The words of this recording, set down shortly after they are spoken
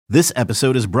This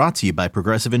episode is brought to you by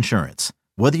Progressive Insurance.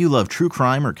 Whether you love true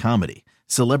crime or comedy,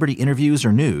 celebrity interviews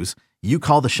or news, you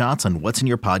call the shots on what's in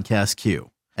your podcast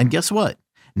queue. And guess what?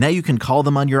 Now you can call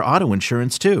them on your auto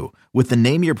insurance too with the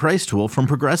Name Your Price tool from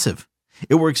Progressive.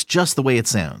 It works just the way it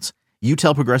sounds. You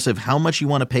tell Progressive how much you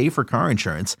want to pay for car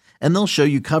insurance, and they'll show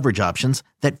you coverage options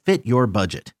that fit your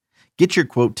budget. Get your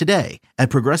quote today at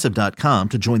Progressive.com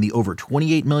to join the over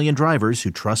 28 million drivers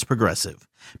who trust Progressive.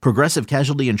 Progressive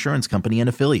Casualty Insurance Company and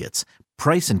Affiliates.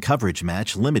 Price and coverage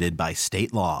match limited by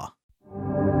state law.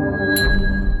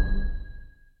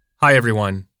 Hi,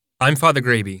 everyone. I'm Father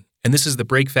Graby, and this is the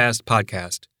Breakfast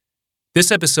Podcast.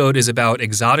 This episode is about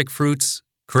exotic fruits,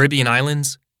 Caribbean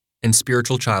islands, and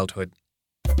spiritual childhood.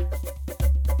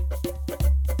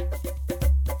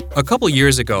 A couple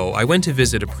years ago, I went to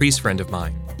visit a priest friend of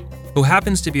mine who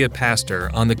happens to be a pastor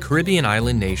on the Caribbean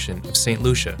island nation of St.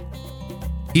 Lucia.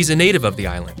 He's a native of the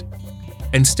island,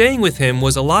 and staying with him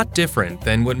was a lot different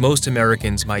than what most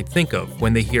Americans might think of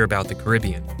when they hear about the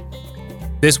Caribbean.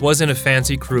 This wasn't a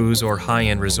fancy cruise or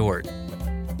high-end resort.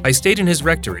 I stayed in his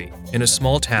rectory in a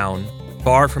small town,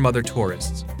 far from other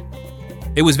tourists.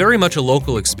 It was very much a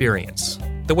local experience,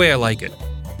 the way I like it.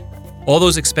 All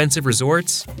those expensive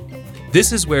resorts?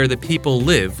 This is where the people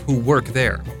live who work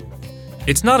there.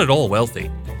 It's not at all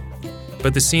wealthy,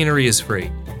 but the scenery is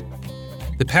free.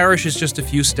 The parish is just a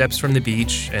few steps from the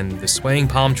beach, and the swaying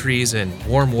palm trees and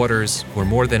warm waters were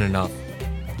more than enough.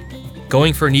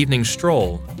 Going for an evening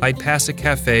stroll, I'd pass a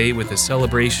cafe with a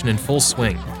celebration in full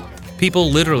swing, people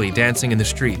literally dancing in the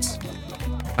streets.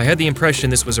 I had the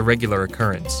impression this was a regular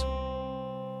occurrence.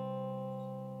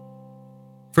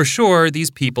 For sure, these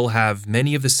people have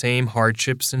many of the same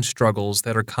hardships and struggles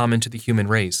that are common to the human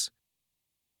race.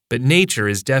 But nature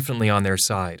is definitely on their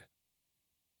side.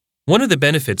 One of the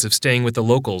benefits of staying with the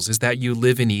locals is that you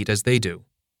live and eat as they do.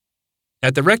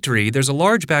 At the rectory, there's a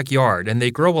large backyard and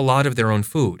they grow a lot of their own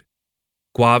food.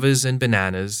 Guavas and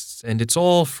bananas, and it's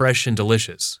all fresh and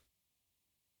delicious.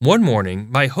 One morning,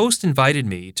 my host invited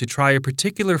me to try a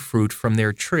particular fruit from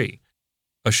their tree,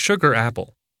 a sugar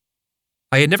apple.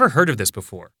 I had never heard of this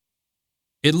before.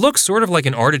 It looks sort of like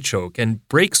an artichoke and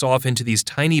breaks off into these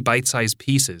tiny bite-sized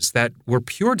pieces that were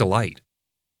pure delight.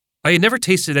 I had never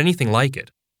tasted anything like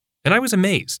it, and I was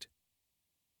amazed.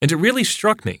 And it really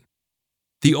struck me.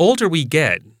 The older we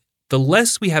get, the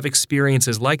less we have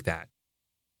experiences like that.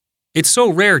 It's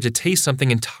so rare to taste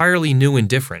something entirely new and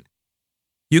different.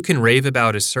 You can rave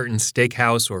about a certain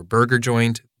steakhouse or burger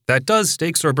joint that does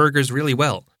steaks or burgers really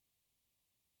well.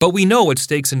 But we know what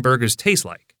steaks and burgers taste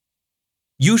like.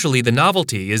 Usually the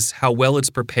novelty is how well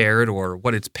it's prepared or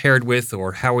what it's paired with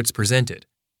or how it's presented.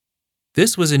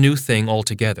 This was a new thing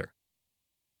altogether.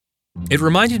 It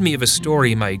reminded me of a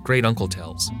story my great-uncle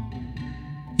tells.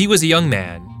 He was a young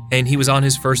man, and he was on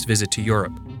his first visit to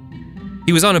Europe.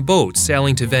 He was on a boat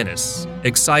sailing to Venice,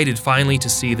 excited finally to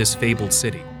see this fabled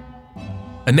city.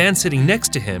 A man sitting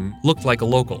next to him looked like a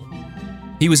local.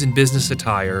 He was in business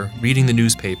attire, reading the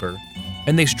newspaper,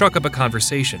 and they struck up a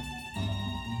conversation.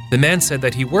 The man said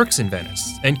that he works in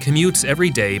Venice and commutes every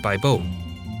day by boat.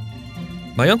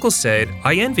 My uncle said,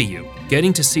 "I envy you,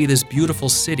 getting to see this beautiful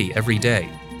city every day."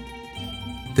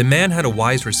 The man had a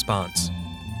wise response.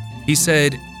 He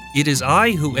said, "It is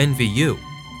I who envy you,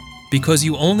 because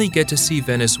you only get to see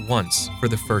Venice once for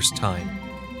the first time."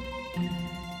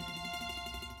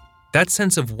 That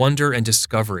sense of wonder and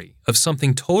discovery of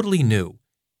something totally new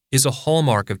is a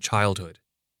hallmark of childhood.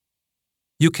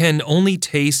 You can only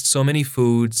taste so many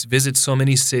foods, visit so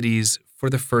many cities for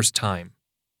the first time.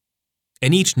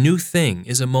 And each new thing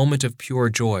is a moment of pure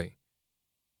joy.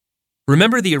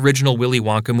 Remember the original Willy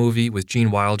Wonka movie with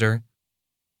Gene Wilder?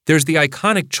 There's the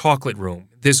iconic chocolate room,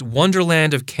 this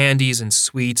wonderland of candies and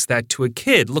sweets that to a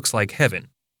kid looks like heaven.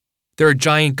 There are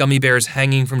giant gummy bears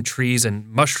hanging from trees and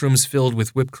mushrooms filled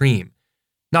with whipped cream,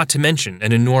 not to mention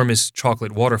an enormous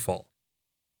chocolate waterfall.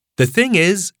 The thing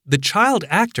is, the child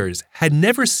actors had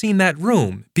never seen that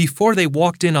room before they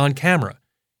walked in on camera,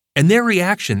 and their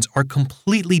reactions are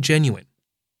completely genuine.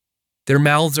 Their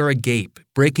mouths are agape,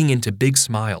 breaking into big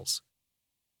smiles.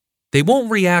 They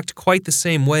won't react quite the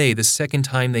same way the second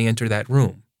time they enter that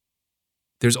room.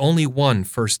 There's only one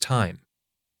first time.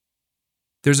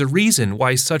 There's a reason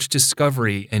why such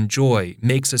discovery and joy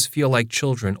makes us feel like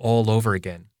children all over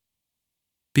again.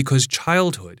 Because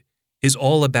childhood is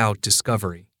all about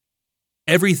discovery.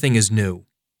 Everything is new.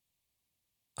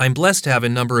 I'm blessed to have a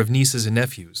number of nieces and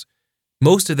nephews,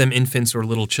 most of them infants or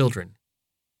little children.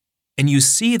 And you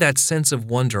see that sense of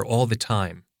wonder all the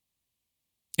time.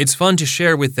 It's fun to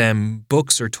share with them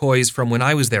books or toys from when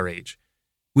I was their age,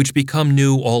 which become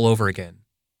new all over again.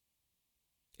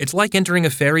 It's like entering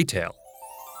a fairy tale.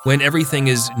 when everything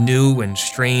is new and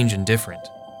strange and different.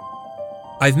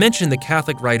 I've mentioned the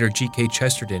Catholic writer G.K.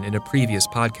 Chesterton in a previous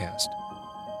podcast.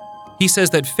 He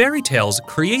says that fairy tales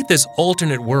create this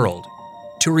alternate world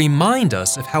to remind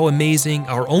us of how amazing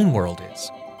our own world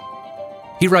is.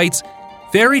 He writes,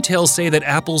 "Fairy tales say that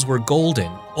apples were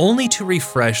golden only to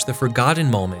refresh the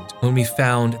forgotten moment when we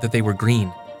found that they were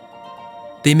green.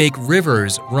 They make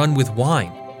rivers run with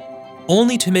wine,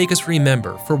 only to make us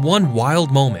remember for one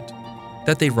wild moment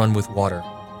that they run with water."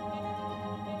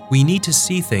 We need to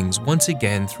see things once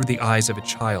again through the eyes of a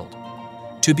child,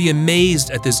 to be amazed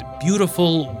at this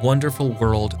beautiful, wonderful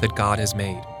world that God has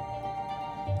made.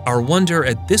 Our wonder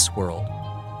at this world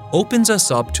opens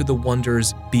us up to the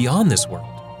wonders beyond this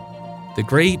world, the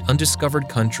great undiscovered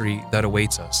country that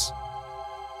awaits us.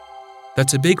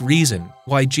 That's a big reason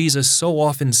why Jesus so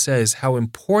often says how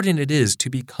important it is to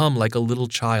become like a little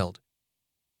child,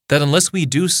 that unless we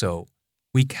do so,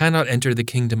 we cannot enter the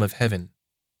kingdom of heaven.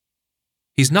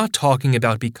 He's not talking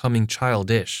about becoming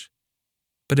childish,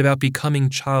 but about becoming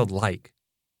childlike.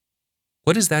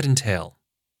 What does that entail?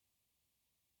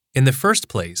 In the first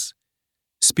place,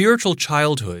 spiritual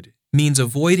childhood means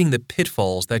avoiding the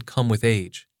pitfalls that come with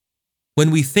age,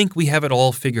 when we think we have it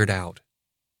all figured out.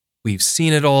 We've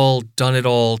seen it all, done it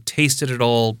all, tasted it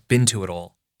all, been to it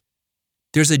all.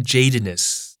 There's a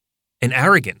jadedness, an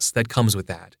arrogance that comes with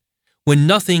that, when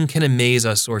nothing can amaze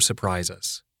us or surprise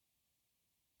us.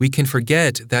 We can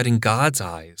forget that in God's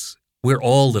eyes, we're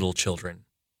all little children.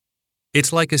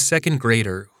 It's like a second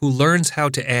grader who learns how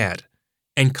to add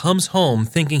and comes home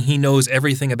thinking he knows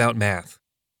everything about math.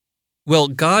 Well,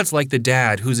 God's like the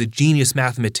dad who's a genius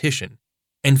mathematician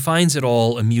and finds it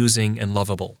all amusing and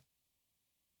lovable.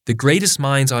 The greatest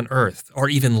minds on earth are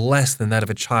even less than that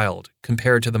of a child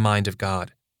compared to the mind of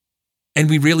God. And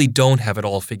we really don't have it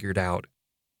all figured out.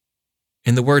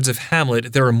 In the words of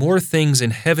Hamlet, there are more things in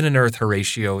heaven and earth,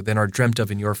 Horatio, than are dreamt of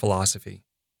in your philosophy.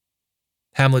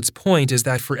 Hamlet's point is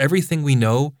that for everything we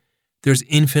know, there's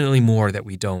infinitely more that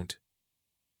we don't.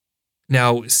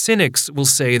 Now, cynics will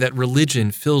say that religion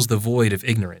fills the void of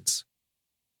ignorance.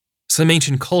 Some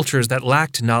ancient cultures that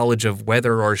lacked knowledge of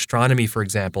weather or astronomy, for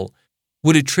example,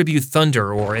 would attribute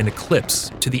thunder or an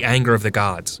eclipse to the anger of the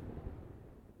gods.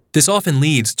 This often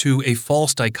leads to a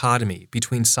false dichotomy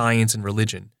between science and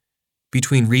religion,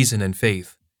 between reason and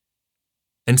faith.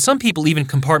 And some people even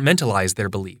compartmentalize their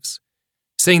beliefs,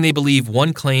 saying they believe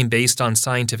one claim based on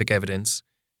scientific evidence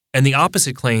and the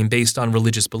opposite claim based on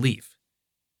religious belief.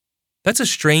 That's a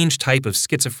strange type of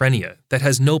schizophrenia that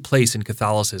has no place in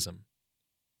Catholicism,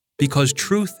 because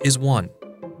truth is one,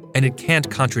 and it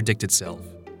can't contradict itself.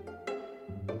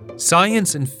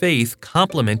 Science and faith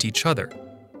complement each other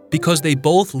because they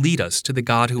both lead us to the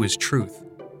God who is truth.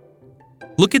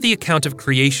 Look at the account of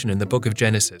creation in the book of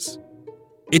Genesis.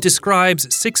 It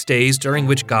describes 6 days during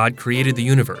which God created the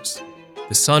universe,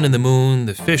 the sun and the moon,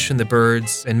 the fish and the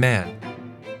birds, and man.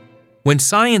 When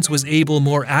science was able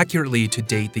more accurately to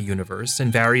date the universe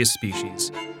and various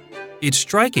species, it's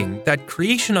striking that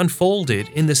creation unfolded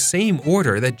in the same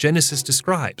order that Genesis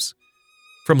describes,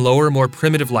 from lower, more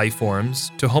primitive life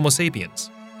forms to Homo sapiens.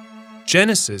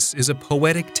 Genesis is a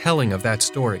poetic telling of that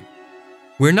story.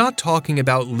 We're not talking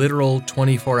about literal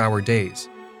 24-hour days.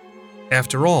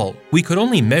 After all, we could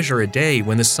only measure a day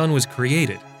when the sun was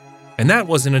created, and that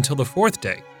wasn't until the 4th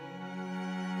day.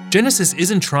 Genesis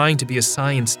isn't trying to be a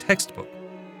science textbook.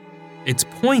 Its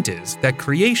point is that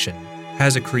creation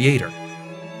has a creator.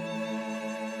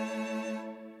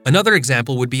 Another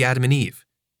example would be Adam and Eve.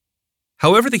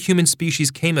 However the human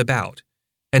species came about,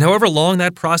 and however long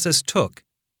that process took,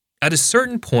 at a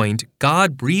certain point,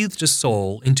 God breathed a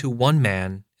soul into one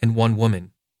man and one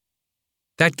woman.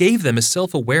 That gave them a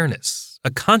self-awareness,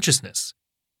 a consciousness,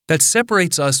 that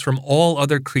separates us from all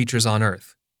other creatures on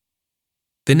earth.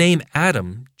 The name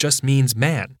Adam just means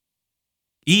man.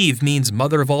 Eve means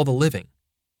mother of all the living.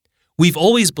 We've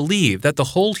always believed that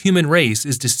the whole human race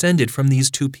is descended from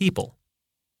these two people.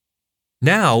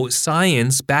 Now,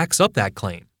 science backs up that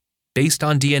claim, based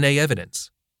on DNA evidence.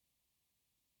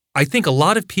 I think a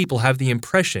lot of people have the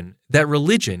impression that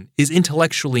religion is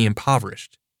intellectually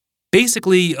impoverished,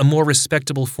 basically a more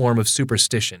respectable form of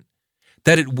superstition,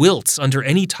 that it wilts under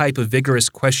any type of vigorous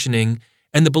questioning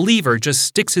and the believer just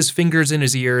sticks his fingers in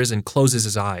his ears and closes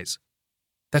his eyes.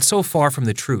 That's so far from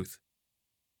the truth.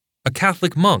 A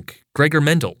Catholic monk, Gregor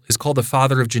Mendel, is called the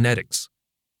father of genetics.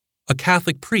 A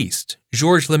Catholic priest,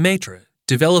 Georges Lemaitre,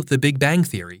 developed the Big Bang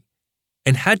Theory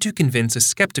and had to convince a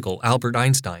skeptical Albert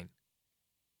Einstein.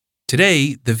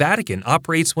 Today, the Vatican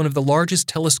operates one of the largest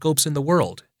telescopes in the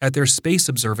world at their space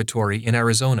observatory in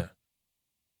Arizona.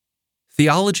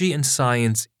 Theology and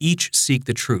science each seek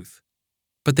the truth,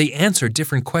 but they answer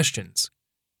different questions.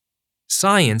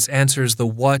 Science answers the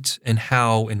what and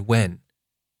how and when.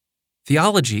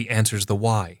 Theology answers the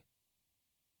why.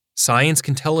 Science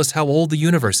can tell us how old the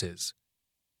universe is.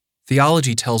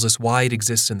 Theology tells us why it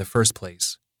exists in the first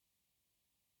place.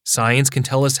 Science can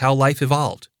tell us how life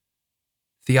evolved.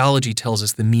 Theology tells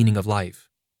us the meaning of life.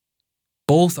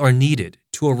 Both are needed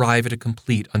to arrive at a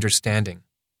complete understanding.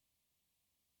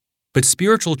 But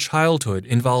spiritual childhood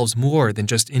involves more than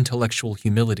just intellectual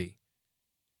humility.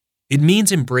 It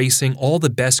means embracing all the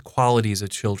best qualities of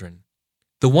children,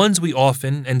 the ones we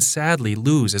often and sadly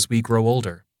lose as we grow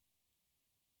older.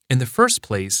 In the first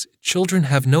place, children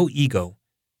have no ego.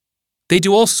 They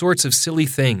do all sorts of silly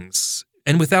things,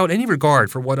 and without any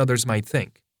regard for what others might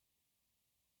think.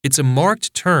 It's a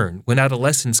marked turn when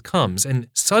adolescence comes, and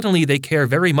suddenly they care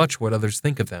very much what others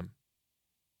think of them.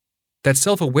 That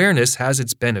self-awareness has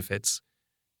its benefits,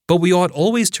 but we ought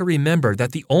always to remember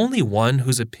that the only one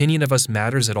whose opinion of us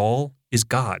matters at all is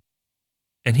God,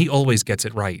 and He always gets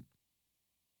it right.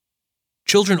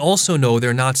 Children also know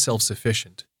they're not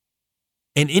self-sufficient.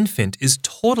 An infant is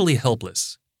totally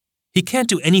helpless. He can't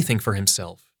do anything for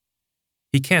himself.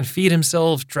 He can't feed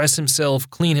himself, dress himself,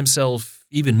 clean himself,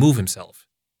 even move himself.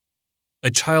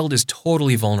 A child is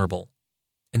totally vulnerable,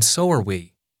 and so are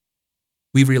we.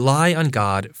 We rely on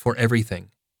God for everything.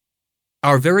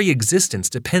 Our very existence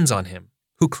depends on Him,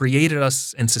 who created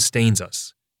us and sustains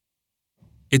us.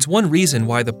 It's one reason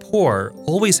why the poor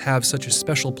always have such a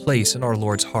special place in our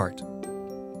Lord's heart.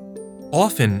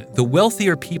 Often, the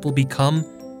wealthier people become,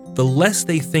 the less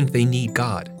they think they need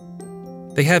God.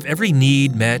 They have every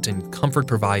need met and comfort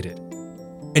provided.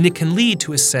 And it can lead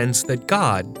to a sense that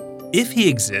God, if He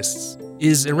exists,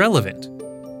 is irrelevant.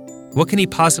 What can He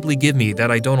possibly give me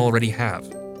that I don't already have?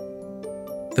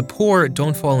 The poor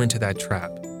don't fall into that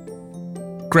trap.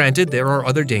 Granted, there are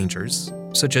other dangers,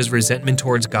 such as resentment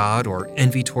towards God or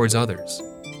envy towards others.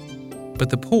 But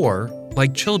the poor,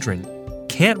 like children,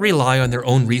 can't rely on their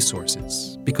own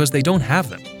resources because they don't have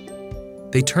them.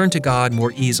 They turn to God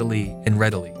more easily and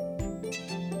readily.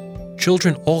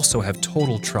 Children also have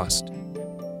total trust.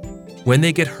 When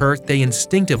they get hurt, they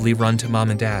instinctively run to mom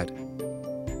and dad.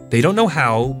 They don't know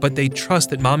how, but they trust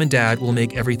that mom and dad will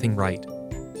make everything right.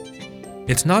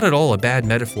 It's not at all a bad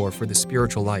metaphor for the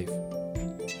spiritual life.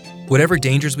 Whatever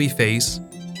dangers we face,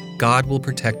 God will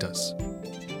protect us.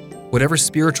 Whatever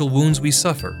spiritual wounds we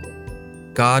suffer,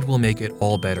 God will make it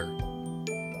all better.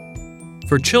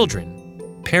 For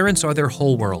children, parents are their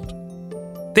whole world.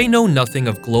 They know nothing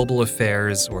of global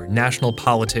affairs or national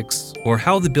politics or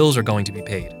how the bills are going to be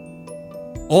paid.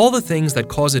 All the things that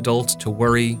cause adults to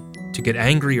worry, to get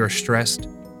angry or stressed,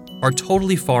 are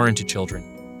totally foreign to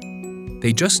children.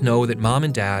 They just know that mom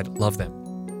and dad love them.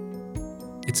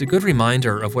 It's a good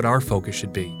reminder of what our focus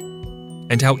should be,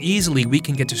 and how easily we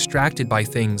can get distracted by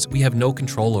things we have no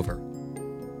control over.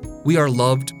 We are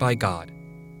loved by God,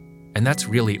 and that's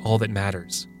really all that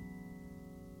matters.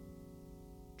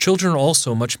 Children are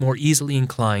also much more easily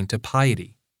inclined to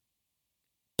piety.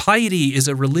 Piety is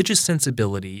a religious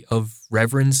sensibility of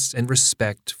reverence and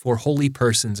respect for holy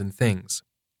persons and things.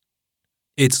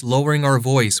 It's lowering our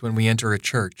voice when we enter a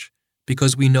church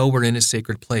because we know we're in a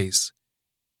sacred place.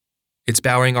 It's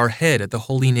bowing our head at the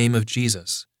holy name of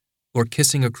Jesus or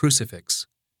kissing a crucifix.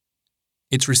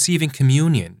 It's receiving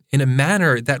communion in a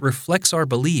manner that reflects our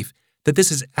belief that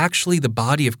this is actually the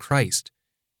body of Christ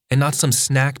and not some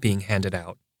snack being handed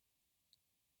out.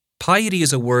 Piety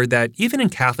is a word that, even in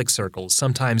Catholic circles,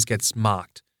 sometimes gets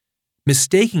mocked,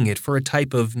 mistaking it for a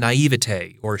type of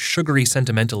naivete or sugary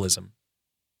sentimentalism.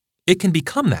 It can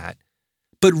become that,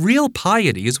 but real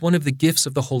piety is one of the gifts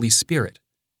of the Holy Spirit.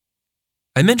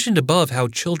 I mentioned above how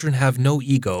children have no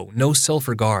ego, no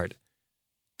self-regard.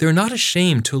 They're not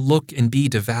ashamed to look and be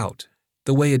devout,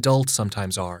 the way adults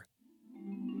sometimes are.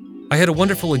 I had a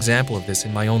wonderful example of this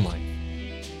in my own life.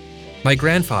 My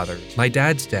grandfather, my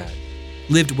dad's dad,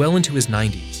 lived well into his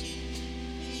 90s.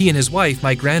 He and his wife,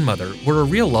 my grandmother, were a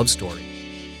real love story.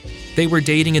 They were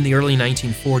dating in the early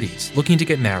 1940s, looking to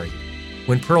get married,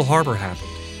 when Pearl Harbor happened.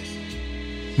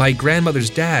 My grandmother's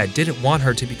dad didn't want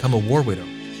her to become a war widow.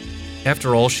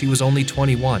 After all, she was only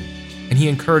 21, and he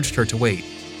encouraged her to wait.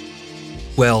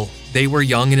 Well, they were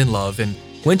young and in love and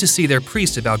went to see their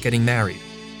priest about getting married.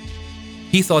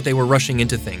 He thought they were rushing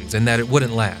into things and that it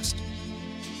wouldn't last.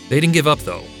 They didn't give up,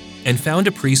 though, and found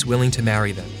a priest willing to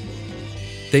marry them.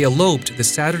 They eloped the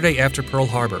Saturday after Pearl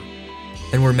Harbor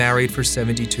and were married for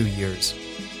 72 years.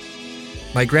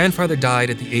 My grandfather died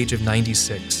at the age of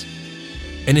 96,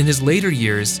 and in his later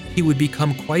years, he would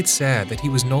become quite sad that he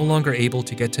was no longer able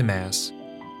to get to Mass,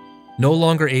 no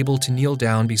longer able to kneel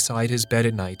down beside his bed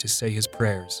at night to say his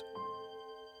prayers.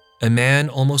 a man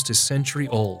almost a century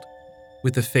old,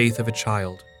 with the faith of a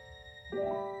child.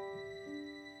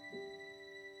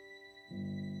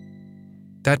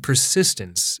 That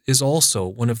persistence is also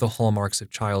one of the hallmarks of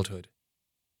childhood.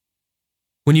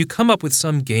 When you come up with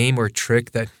some game or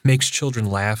trick that makes children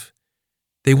laugh,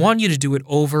 they want you to do it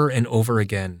over and over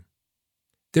again.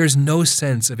 There's no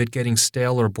sense of it getting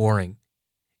stale or boring.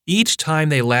 Each time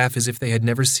they laugh as if they had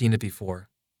never seen it before.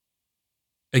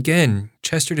 Again,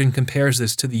 Chesterton compares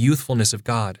this to the youthfulness of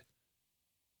God.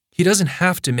 He doesn't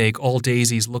have to make all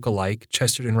daisies look alike,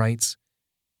 Chesterton writes.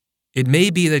 It may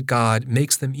be that God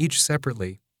makes them each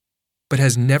separately, but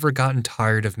has never gotten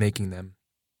tired of making them.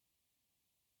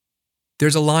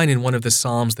 There's a line in one of the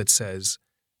Psalms that says,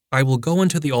 "I will go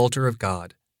unto the altar of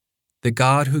God, the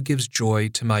God who gives joy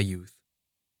to my youth."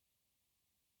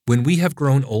 When we have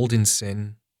grown old in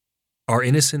sin, our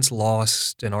innocence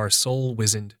lost and our soul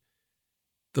wizened,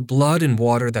 the blood and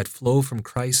water that flow from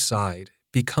Christ's side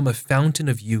become a fountain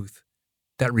of youth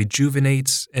that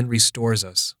rejuvenates and restores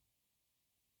us.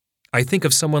 I think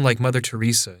of someone like Mother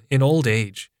Teresa in old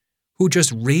age, who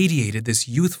just radiated this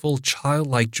youthful,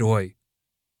 childlike joy,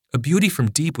 a beauty from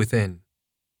deep within.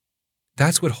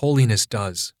 That's what holiness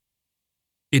does.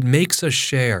 It makes us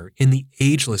share in the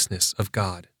agelessness of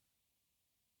God.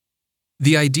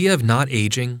 The idea of not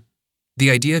aging,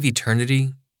 the idea of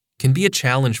eternity, can be a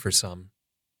challenge for some.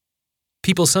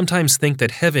 People sometimes think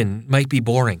that heaven might be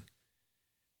boring.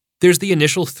 There's the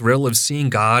initial thrill of seeing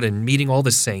God and meeting all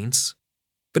the saints,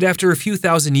 but after a few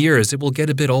thousand years it will get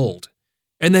a bit old.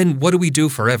 And then what do we do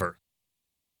forever?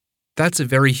 That's a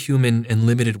very human and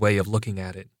limited way of looking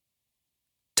at it.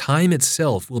 Time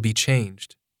itself will be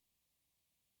changed.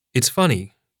 It's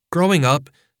funny, growing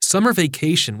up, summer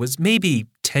vacation was maybe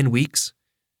 10 weeks,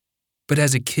 but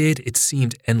as a kid it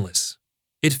seemed endless.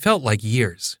 It felt like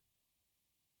years.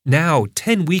 Now,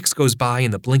 10 weeks goes by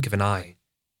in the blink of an eye.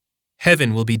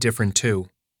 Heaven will be different too.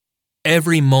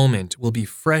 Every moment will be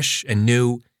fresh and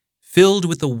new, filled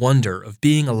with the wonder of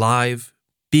being alive,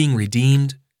 being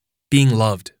redeemed, being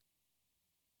loved.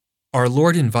 Our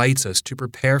Lord invites us to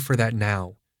prepare for that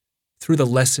now, through the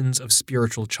lessons of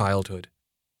spiritual childhood.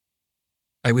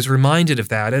 I was reminded of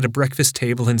that at a breakfast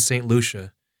table in St.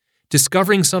 Lucia,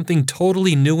 discovering something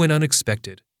totally new and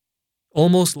unexpected,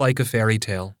 almost like a fairy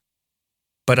tale.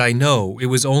 But I know it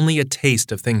was only a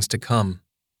taste of things to come,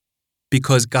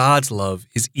 because God's love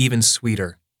is even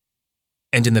sweeter.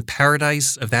 And in the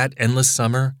paradise of that endless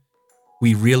summer,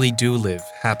 we really do live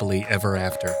happily ever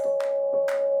after.